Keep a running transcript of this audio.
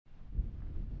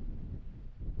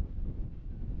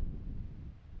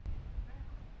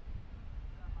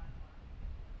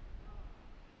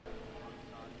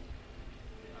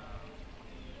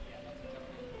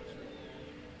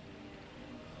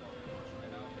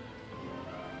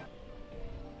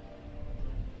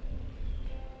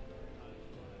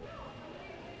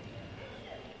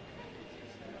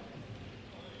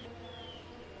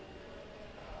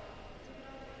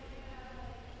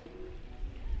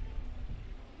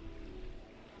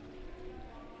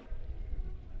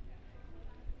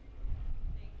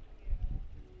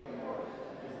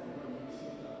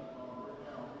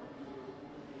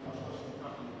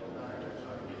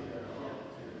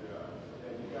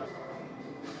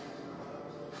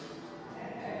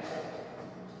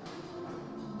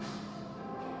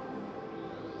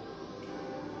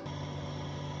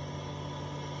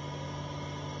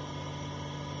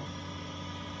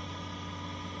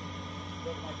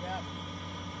Yeah.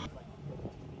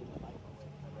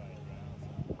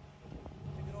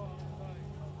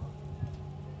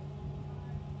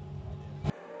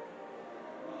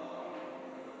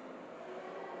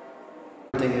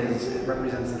 Thing is, it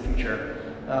represents the future.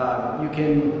 You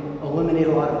can eliminate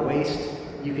a lot of waste.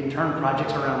 You can turn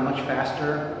projects around much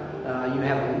faster. You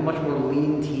have much more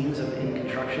lean teams in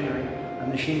construction. Right? A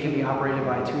machine can be operated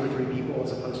by 2 or 3 people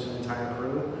as opposed to an entire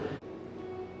crew.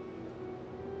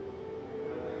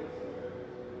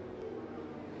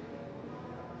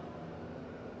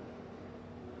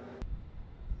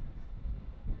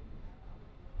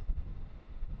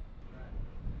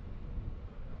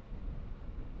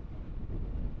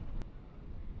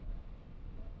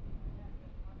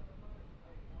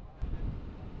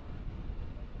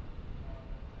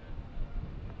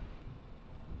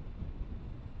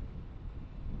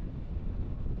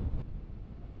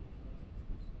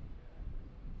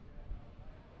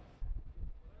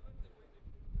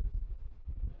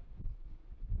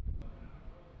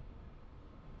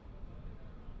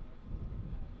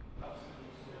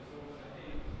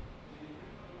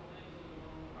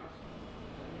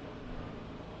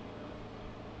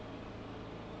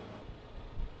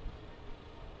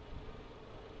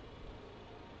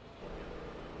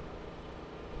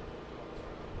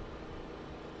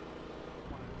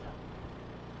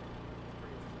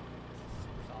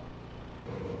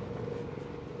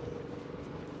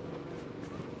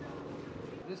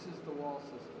 This is the wall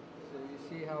system. So you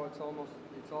see how it's all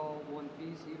one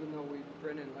piece, even though we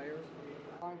print in layers.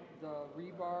 The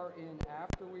rebar in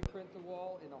after we print the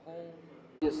wall in a hole.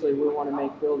 Obviously, we want to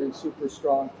make buildings super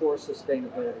strong for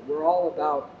sustainability. We're all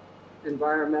about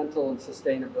environmental and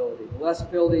sustainability. The less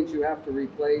buildings you have to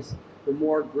replace, the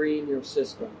more green your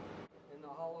system. In the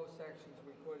hollow sections,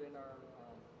 we put in our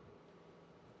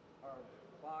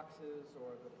boxes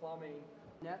or the plumbing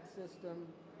net system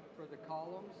for the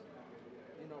columns.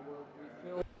 You know, where we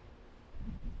fill.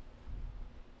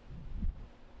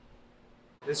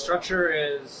 This structure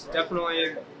is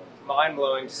definitely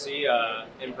mind-blowing to see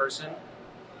in person.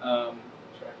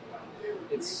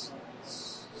 It's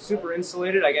super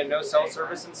insulated. I get no cell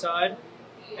service inside,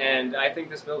 and I think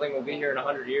this building will be here in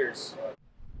 100 years.